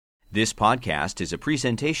This podcast is a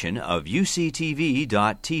presentation of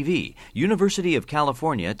UCTV.tv, University of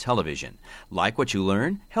California Television. Like what you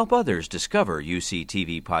learn? Help others discover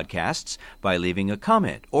UCTV podcasts by leaving a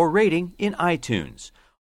comment or rating in iTunes.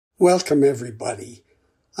 Welcome, everybody.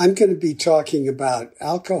 I'm going to be talking about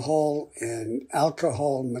alcohol and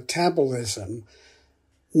alcohol metabolism,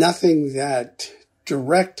 nothing that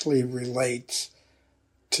directly relates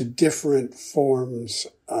to different forms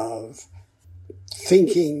of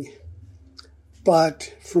thinking,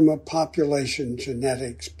 but from a population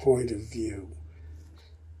genetics point of view.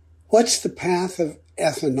 What's the path of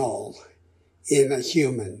ethanol in a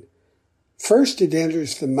human? First, it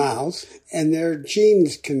enters the mouth, and there are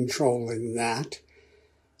genes controlling that.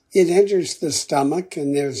 It enters the stomach,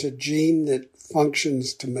 and there's a gene that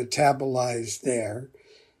functions to metabolize there.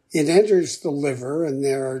 It enters the liver, and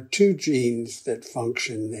there are two genes that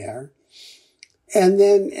function there. And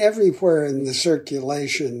then everywhere in the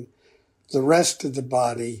circulation, the rest of the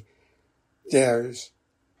body, there's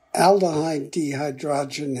aldehyde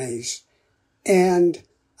dehydrogenase and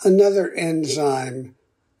another enzyme,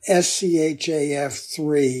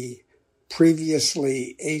 SCHAF3,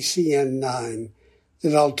 previously ACN9,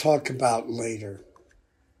 that I'll talk about later.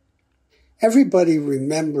 Everybody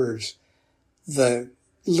remembers the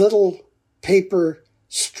little paper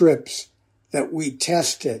strips that we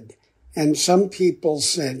tested, and some people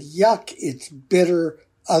said, yuck, it's bitter.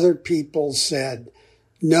 Other people said,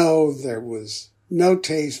 no, there was no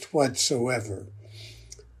taste whatsoever.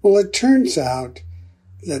 Well, it turns out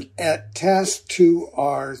that at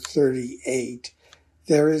TAS2R38,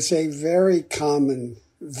 there is a very common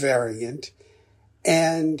variant,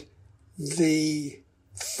 and the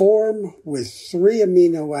form with 3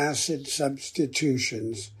 amino acid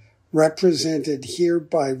substitutions, represented here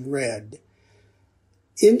by red,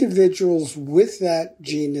 individuals with that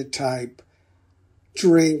genotype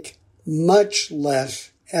drink much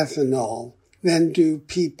less ethanol than do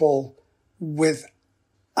people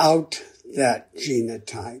without that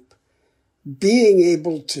genotype. Being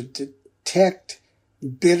able to detect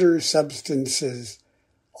bitter substances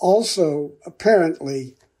also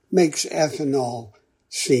apparently makes ethanol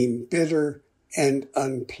seem bitter and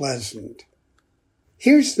unpleasant.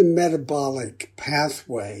 Here's the metabolic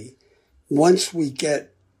pathway. Once we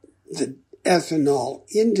get the ethanol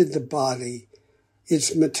into the body,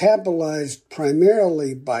 it's metabolized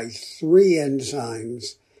primarily by 3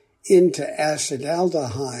 enzymes into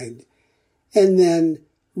acetaldehyde, and then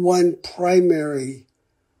one primary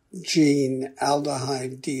gene,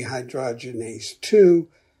 aldehyde dehydrogenase 2,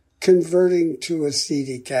 converting to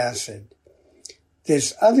acetic acid.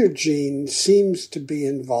 This other gene seems to be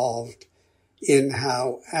involved in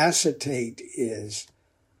how acetate is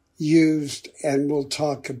used, and we'll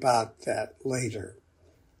talk about that later.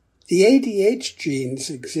 The ADH genes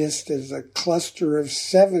exist as a cluster of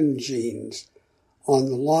 7 genes on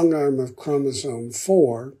the long arm of chromosome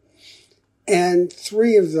 4, and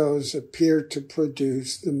 3 of those appear to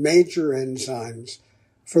produce the major enzymes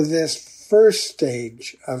for this first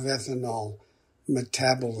stage of ethanol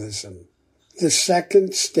metabolism. The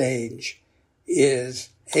second stage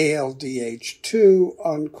is ALDH2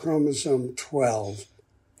 on chromosome 12,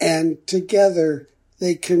 and together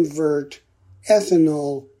they convert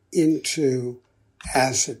ethanol into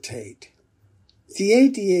acetate. The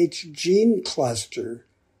ADH gene cluster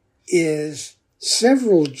is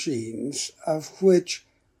several genes, of which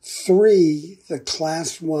 3, the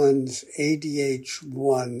class 1s,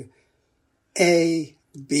 ADH1, A,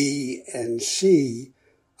 B, and C,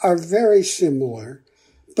 are very similar,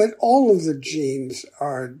 but all of the genes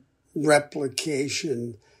are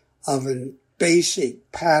replication of a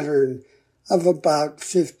basic pattern of about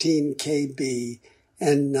 15 kb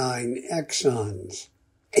and 9 exons.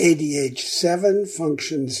 ADH7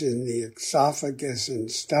 functions in the esophagus and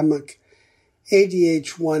stomach.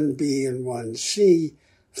 ADH1B and 1C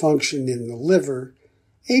function in the liver.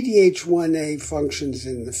 ADH1A functions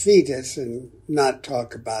in the fetus, and not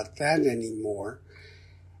talk about that anymore.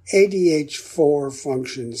 ADH4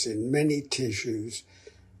 functions in many tissues.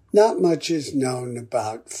 Not much is known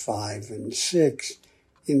about 5 and 6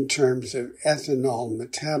 in terms of ethanol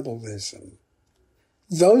metabolism.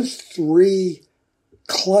 Those 3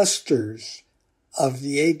 clusters of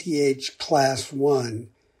the ADH class 1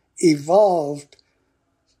 evolved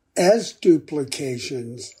as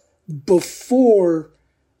duplications before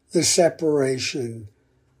the separation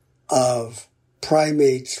of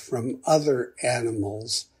primates from other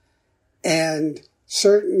animals, and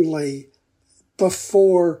certainly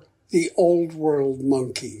before the old world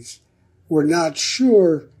monkeys. We're not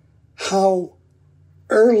sure how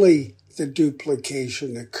early the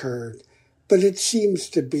duplication occurred, but it seems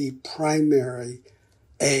to be primarily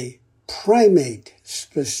a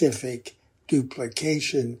primate-specific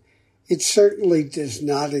duplication. It certainly does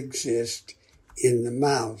not exist in the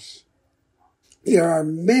mouse. There are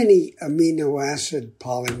many amino acid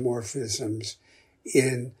polymorphisms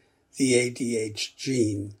in the ADH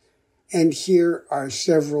gene, and here are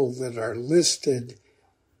several that are listed,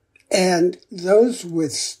 and those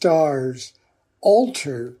with stars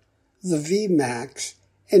alter the Vmax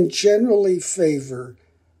and generally favor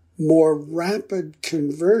more rapid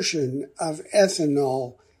conversion of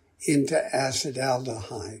ethanol into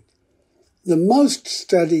acetaldehyde. The most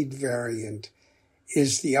studied variant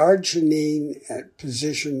is the arginine at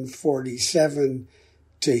position 47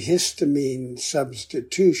 to histamine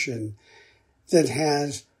substitution that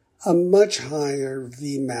has a much higher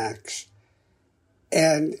Vmax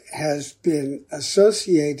and has been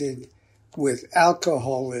associated with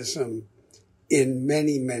alcoholism in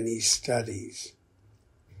many, many studies.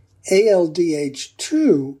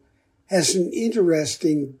 ALDH2 has an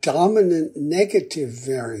interesting dominant negative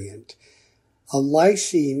variant, a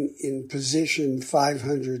lysine in position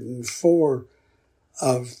 504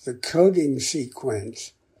 of the coding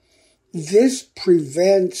sequence. This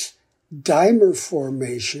prevents dimer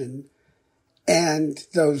formation, and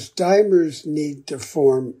those dimers need to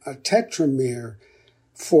form a tetramer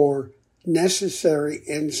for necessary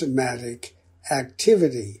enzymatic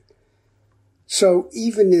activity. So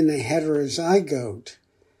even in a heterozygote,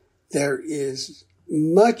 there is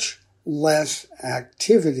much less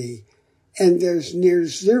activity, and there's near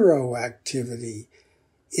zero activity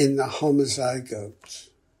in the homozygotes.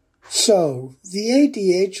 So the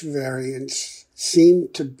ADH variants seem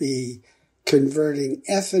to be converting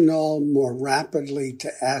ethanol more rapidly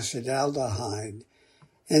to acetaldehyde,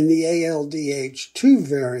 and the ALDH2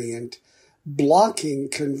 variant blocking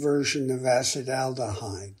conversion of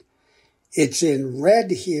acetaldehyde. It's in red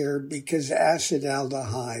here because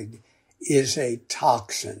acetaldehyde is a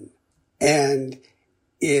toxin and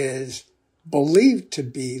is believed to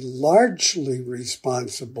be largely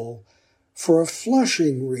responsible for a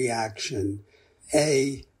flushing reaction,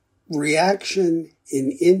 a reaction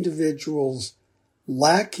in individuals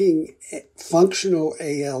lacking functional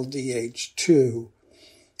ALDH2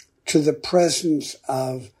 to the presence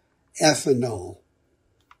of ethanol.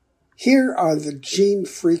 Here are the gene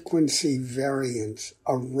frequency variants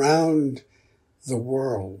around the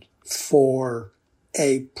world for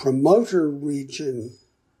a promoter region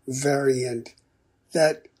variant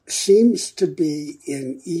that seems to be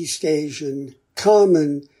in East Asian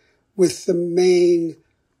common with the main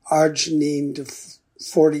arginine to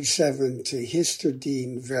 47 to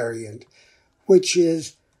histidine variant, which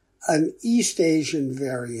is an East Asian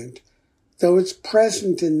variant, though it's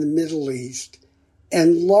present in the Middle East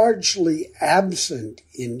and largely absent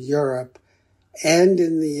in Europe and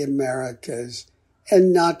in the Americas,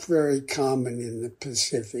 and not very common in the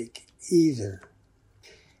Pacific either.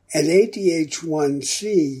 At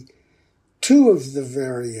ADH1C, two of the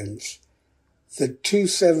variants, the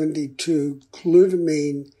 272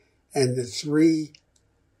 glutamine and the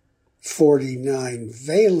 349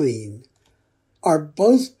 valine, are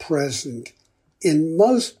both present in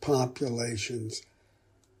most populations,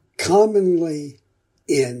 commonly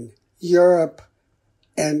in Europe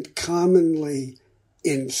and commonly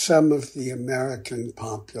in some of the American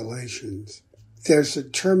populations. There's a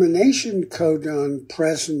termination codon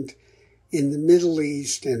present in the Middle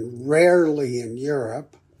East and rarely in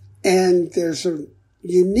Europe, and there's a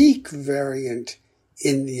unique variant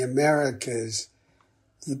in the Americas,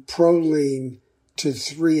 the proline to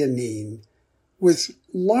threonine, with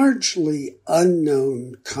largely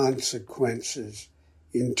unknown consequences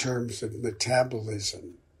in terms of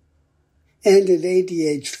metabolism. And at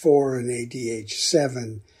ADH4 and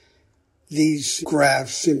ADH7, these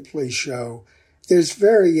graphs simply show there's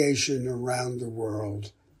variation around the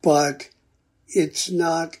world, but it's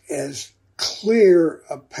not as clear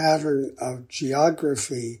a pattern of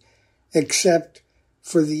geography except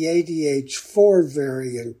for the ADH4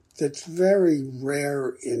 variant that's very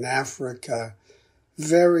rare in Africa,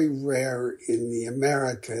 very rare in the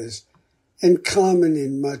Americas, and common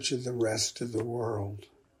in much of the rest of the world.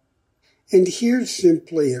 And here's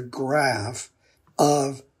simply a graph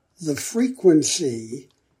of the frequency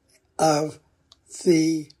of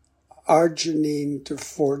the arginine to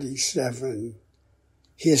 47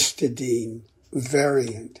 histidine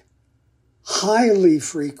variant. Highly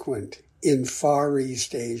frequent in Far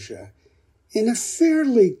East Asia, in a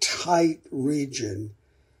fairly tight region,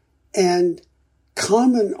 and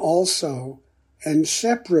common also and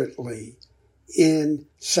separately in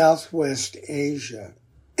Southwest Asia,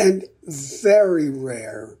 and very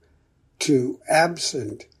rare to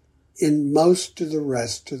absent in most of the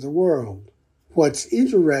rest of the world. What's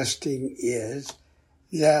interesting is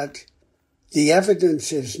that the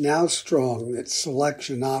evidence is now strong that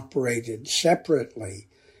selection operated separately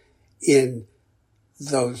in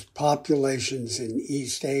those populations in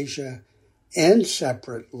East Asia and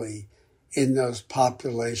separately in those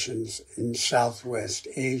populations in Southwest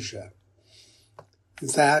Asia.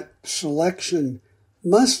 That selection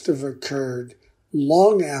must have occurred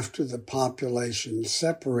long after the populations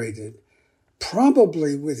separated,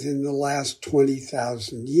 probably within the last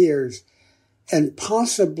 20,000 years, and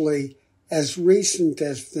possibly as recent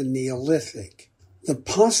as the Neolithic. The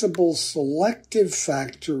possible selective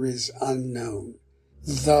factor is unknown,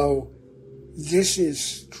 though this is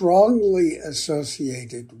strongly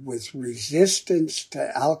associated with resistance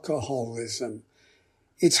to alcoholism.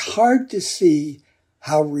 It's hard to see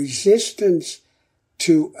how resistance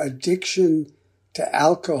to addiction to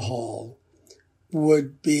alcohol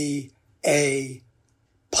would be a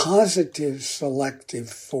positive selective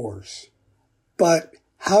force. But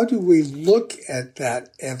how do we look at that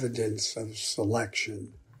evidence of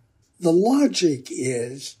selection? The logic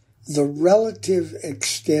is the relative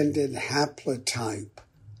extended haplotype.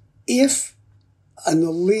 If an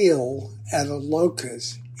allele at a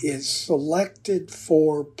locus is selected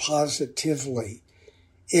for positively,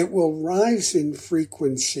 it will rise in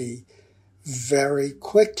frequency very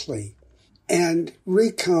quickly, and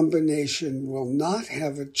recombination will not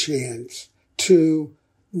have a chance to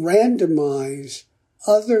randomize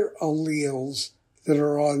other alleles that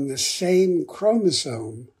are on the same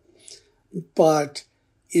chromosome, but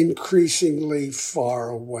increasingly far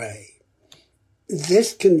away.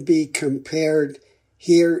 This can be compared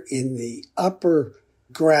here in the upper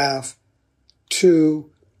graph to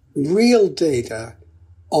real data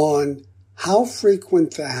on how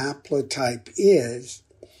frequent the haplotype is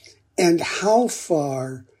and how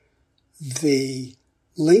far the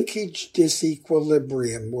linkage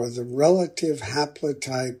disequilibrium, or the relative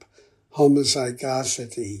haplotype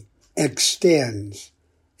homozygosity, extends.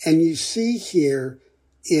 And you see here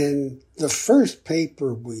in the first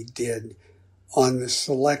paper we did on the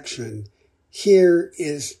selection, here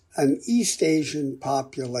is an East Asian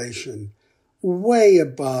population way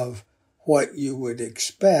above what you would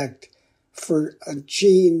expect for a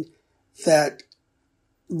gene that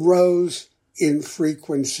rose in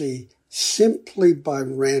frequency simply by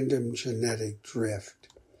random genetic drift.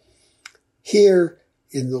 Here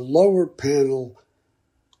in the lower panel,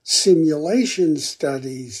 simulation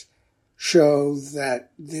studies show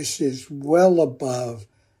that this is well above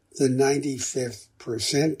the 95th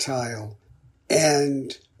percentile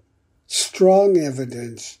and strong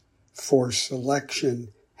evidence for selection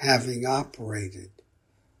having operated.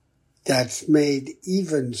 That's made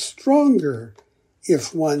even stronger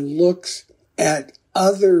if one looks at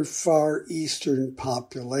other Far Eastern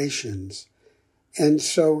populations. And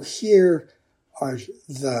so here are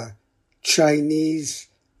the Chinese,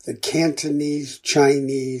 the Cantonese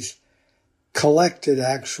Chinese, collected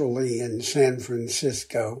actually in San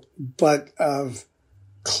Francisco, but of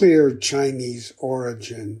clear Chinese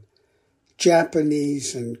origin,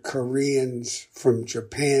 Japanese and Koreans from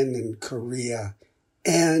Japan and Korea,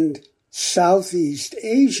 and Southeast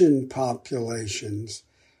Asian populations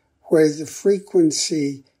where the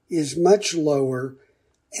frequency is much lower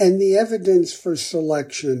and the evidence for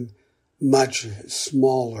selection much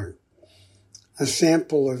smaller. A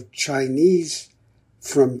sample of Chinese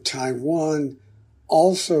from Taiwan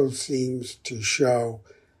also seems to show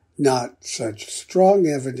not such strong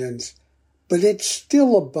evidence, but it's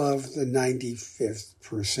still above the 95th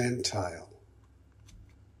percentile.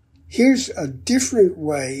 Here's a different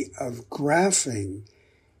way of graphing.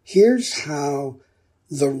 Here's how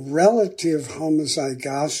the relative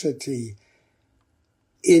homozygosity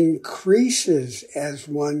increases as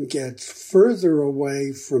one gets further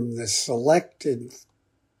away from the selected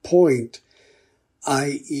point,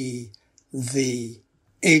 i.e. the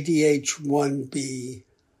ADH1B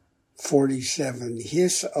 47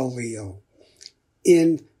 His allele.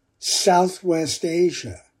 In Southwest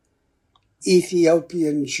Asia,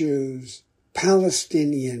 Ethiopian Jews,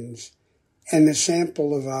 Palestinians, and a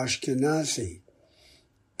sample of Ashkenazi.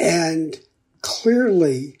 And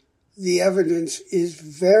clearly, the evidence is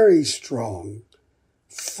very strong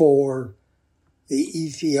for the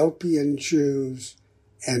Ethiopian Jews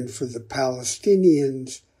and for the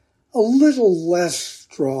Palestinians, a little less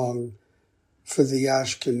strong for the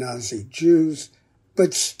Ashkenazi Jews,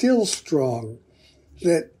 but still strong,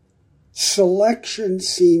 that selection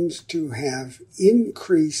seems to have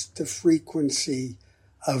increased the frequency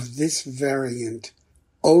of this variant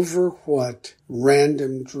over what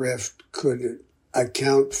random drift could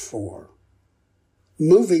account for.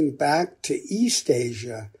 Moving back to East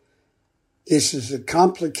Asia, this is a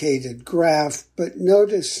complicated graph, but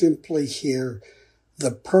notice simply here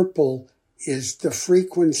the purple is the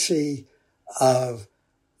frequency of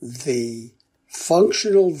the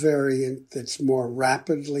functional variant that's more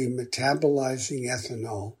rapidly metabolizing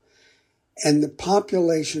ethanol, and the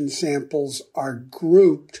population samples are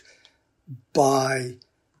grouped by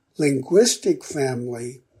linguistic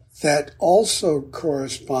family that also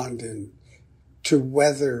corresponded to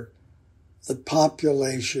whether the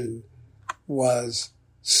population was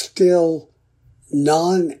still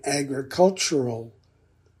non-agricultural,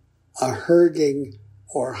 a herding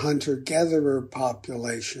or hunter-gatherer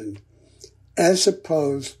population, as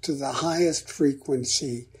opposed to the highest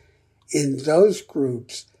frequency in those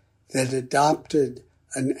groups that adopted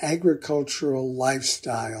an agricultural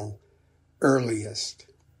lifestyle earliest.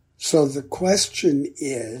 So the question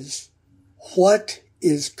is, what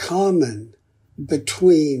is common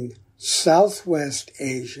between Southwest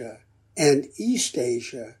Asia and East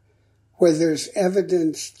Asia, where there's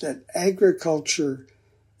evidence that agriculture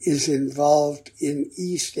is involved in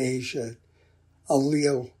East Asia,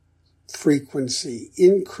 allele frequency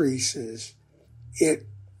increases? It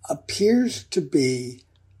appears to be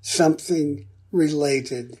something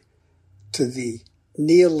related to the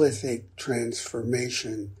Neolithic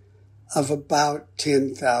transformation of about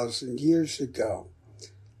 10,000 years ago.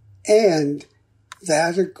 And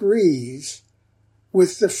that agrees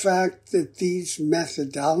with the fact that these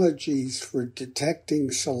methodologies for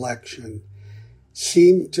detecting selection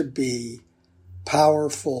seem to be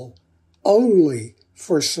powerful only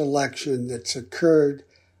for selection that's occurred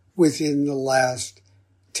within the last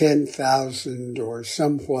 10,000 or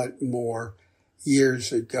somewhat more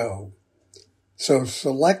years ago. So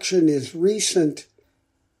selection is recent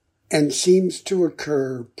and seems to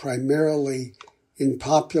occur primarily in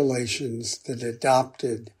populations that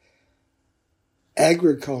adopted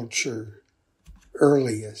agriculture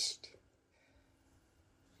earliest.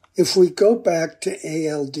 If we go back to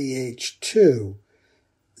ALDH2,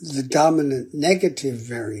 the dominant negative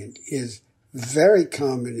variant is very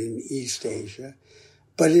common in East Asia,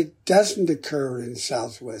 but it doesn't occur in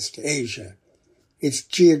Southwest Asia. Its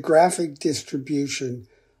geographic distribution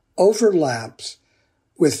overlaps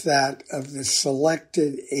with that of the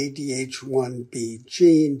selected ADH1B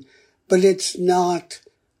gene, but it's not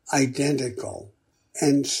identical.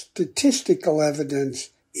 And statistical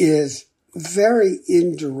evidence is very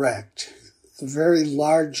indirect. The very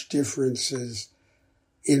large differences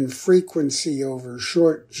in frequency over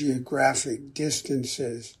short geographic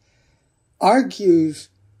distances argues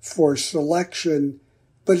for selection,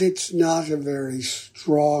 but it's not a very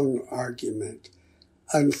strong argument.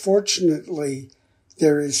 Unfortunately,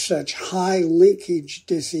 there is such high linkage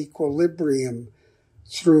disequilibrium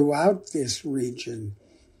throughout this region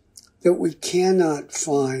that we cannot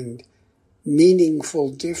find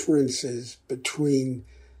meaningful differences between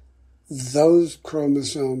those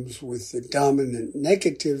chromosomes with the dominant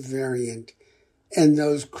negative variant and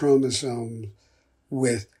those chromosomes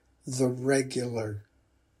with the regular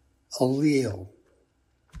allele.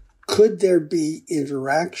 Could there be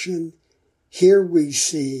interaction? Here we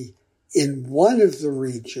see in one of the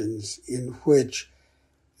regions in which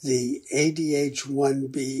the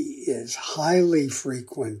ADH1B is highly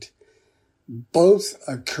frequent, both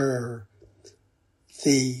occur.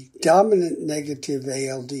 The dominant negative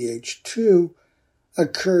ALDH2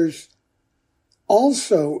 occurs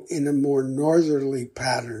also in a more northerly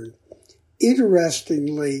pattern,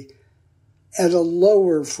 interestingly at a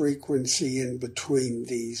lower frequency in between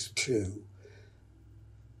these two.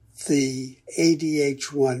 The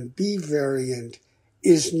ADH1B variant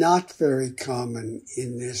is not very common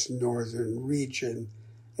in this northern region,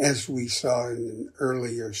 as we saw in an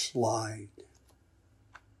earlier slide.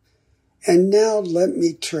 And now let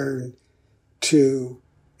me turn to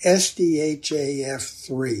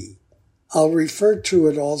SDHAF3. I'll refer to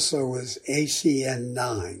it also as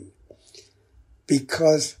ACN9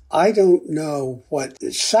 because I don't know what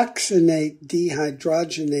succinate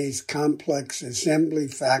dehydrogenase complex assembly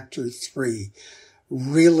factor 3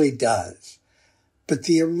 really does. But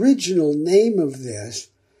the original name of this,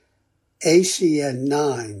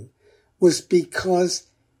 ACN9, was because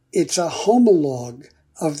it's a homologue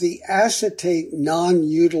of the acetate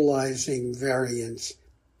non-utilizing variants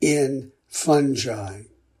in fungi.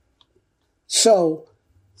 So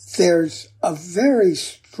there's a very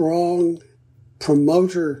strong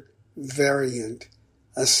promoter variant,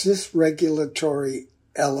 a cis-regulatory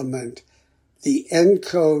element. The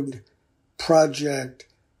ENCODE project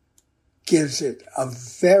gives it a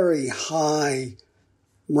very high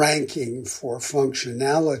ranking for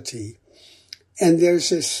functionality. And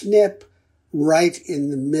there's a SNP right in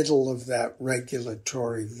the middle of that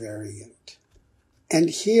regulatory variant. And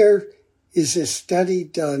here is a study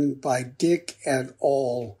done by Dick et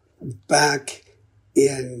al. Back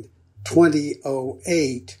in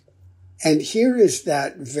 2008. And here is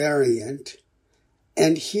that variant.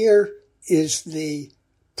 And here is the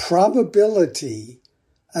probability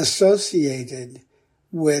associated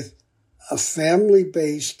with a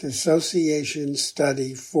family-based association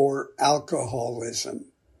study for alcoholism.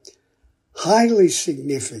 Highly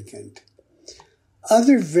significant.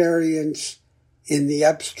 Other variants in the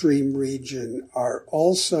upstream region are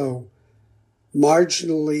also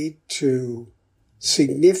marginally to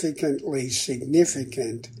significantly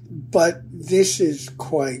significant, but this is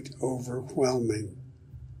quite overwhelming.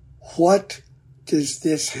 What does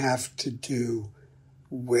this have to do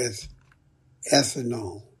with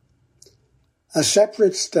ethanol? A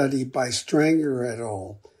separate study by Stranger et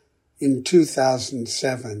al. In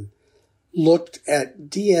 2007 looked at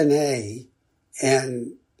DNA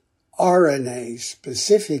and RNA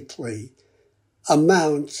specifically,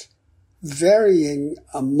 amounts varying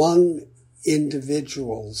among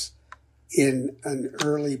individuals in an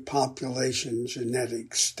early population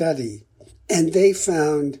genetic study. And they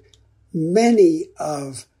found many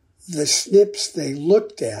of the SNPs they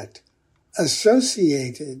looked at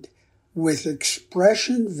associated with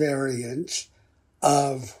expression variants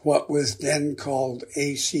of what was then called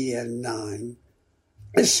ACN9,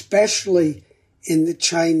 especially in the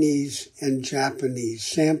Chinese and Japanese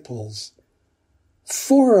samples.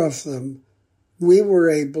 4 of them we were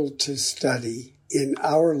able to study in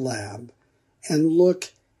our lab and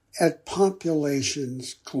look at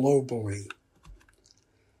populations globally.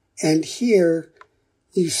 And here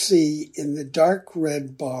you see in the dark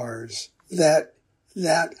red bars that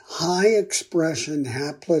high expression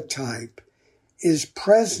haplotype is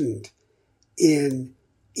present in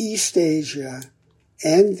East Asia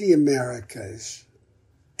and the Americas,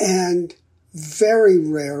 and very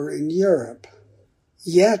rare in Europe.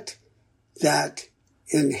 Yet that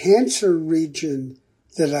enhancer region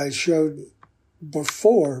that I showed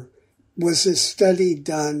before was a study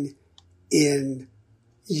done in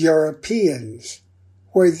Europeans,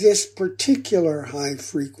 where this particular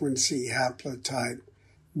high-frequency haplotype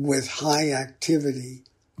with high activity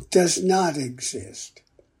does not exist.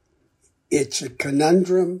 It's a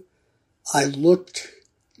conundrum. I looked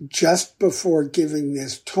just before giving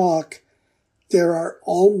this talk. There are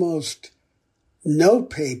almost no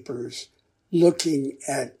papers looking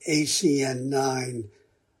at ACN9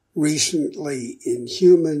 recently in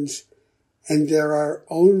humans, and there are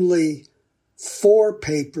only 4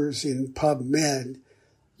 papers in PubMed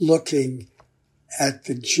looking at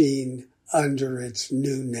the gene under its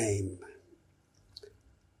new name.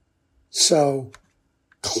 So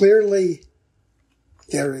clearly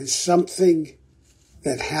there is something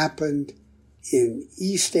that happened in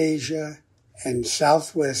East Asia and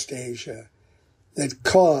Southwest Asia that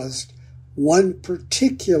caused one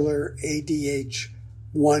particular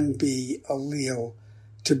ADH1B allele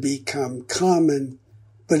to become common,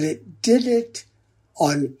 but it did it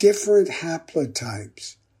on different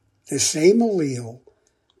haplotypes, the same allele,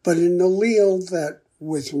 but an allele that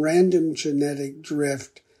with random genetic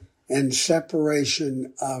drift and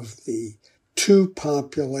separation of the 2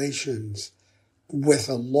 populations with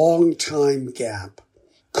a long time gap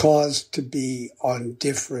caused to be on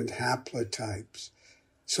different haplotypes.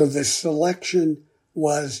 So the selection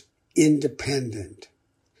was independent.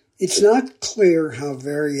 It's not clear how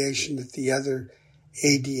variation at the other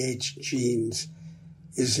ADH genes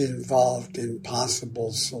is involved in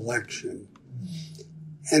possible selection.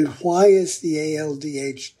 And why is the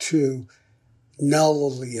ALDH2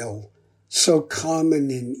 null allele so common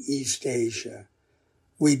in East Asia?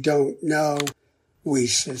 We don't know. We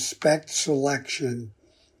suspect selection,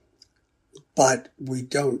 but we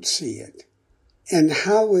don't see it. And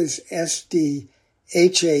how is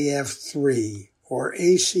SDHAF3 or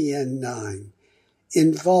ACN9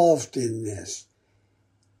 involved in this?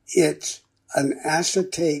 It's an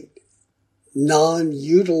acetate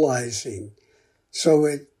non-utilizing, so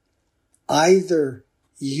it either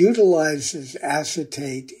utilizes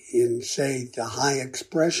acetate in, say, the high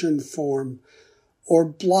expression form or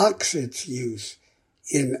blocks its use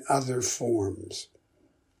in other forms.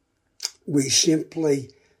 We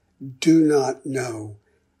simply do not know,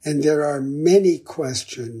 and there are many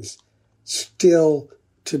questions still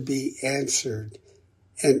to be answered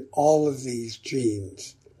in all of these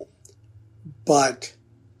genes. But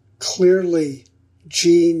clearly,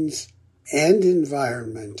 genes and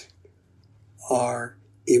environment are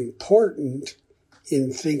important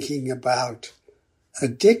in thinking about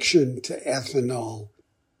addiction to ethanol,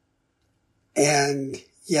 and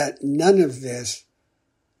yet none of this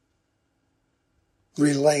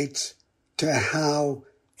relates to how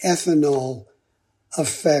ethanol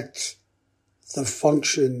affects the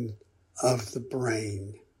function of the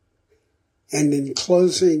brain. And in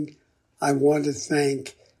closing, I want to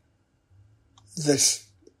thank the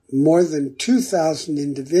more than 2,000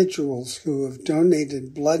 individuals who have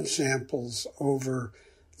donated blood samples over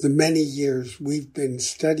the many years we've been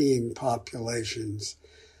studying populations.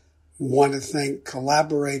 I want to thank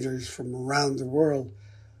collaborators from around the world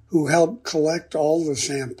who helped collect all the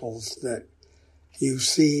samples that you've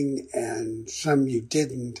seen and some you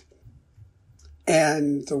didn't.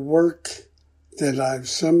 And the work that I've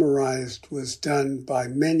summarized was done by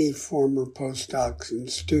many former postdocs and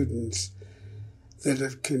students that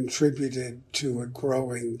have contributed to a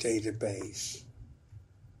growing database.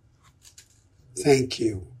 Thank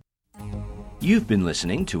you. You've been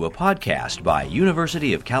listening to a podcast by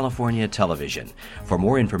University of California Television. For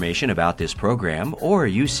more information about this program or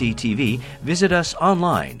UCTV, visit us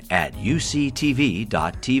online at uctv.tv.